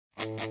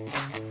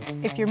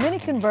If your Mini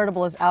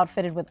convertible is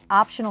outfitted with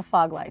optional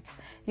fog lights,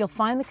 you'll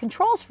find the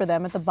controls for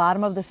them at the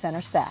bottom of the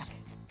center stack.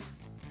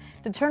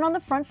 To turn on the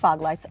front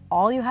fog lights,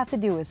 all you have to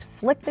do is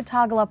flick the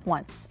toggle up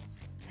once.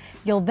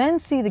 You'll then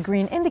see the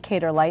green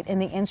indicator light in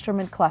the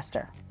instrument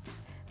cluster.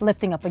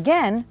 Lifting up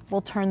again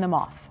will turn them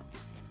off.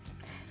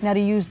 Now to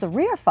use the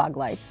rear fog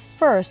lights,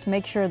 first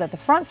make sure that the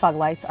front fog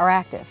lights are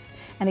active.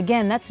 And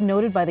again, that's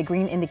noted by the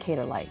green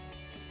indicator light.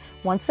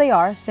 Once they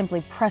are,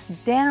 simply press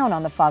down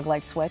on the fog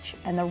light switch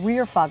and the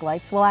rear fog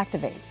lights will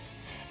activate.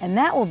 And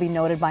that will be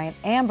noted by an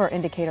amber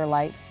indicator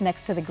light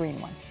next to the green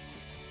one.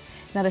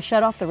 Now to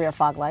shut off the rear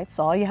fog lights,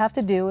 all you have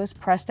to do is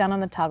press down on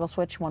the toggle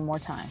switch one more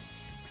time.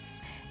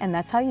 And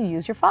that's how you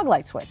use your fog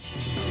light switch.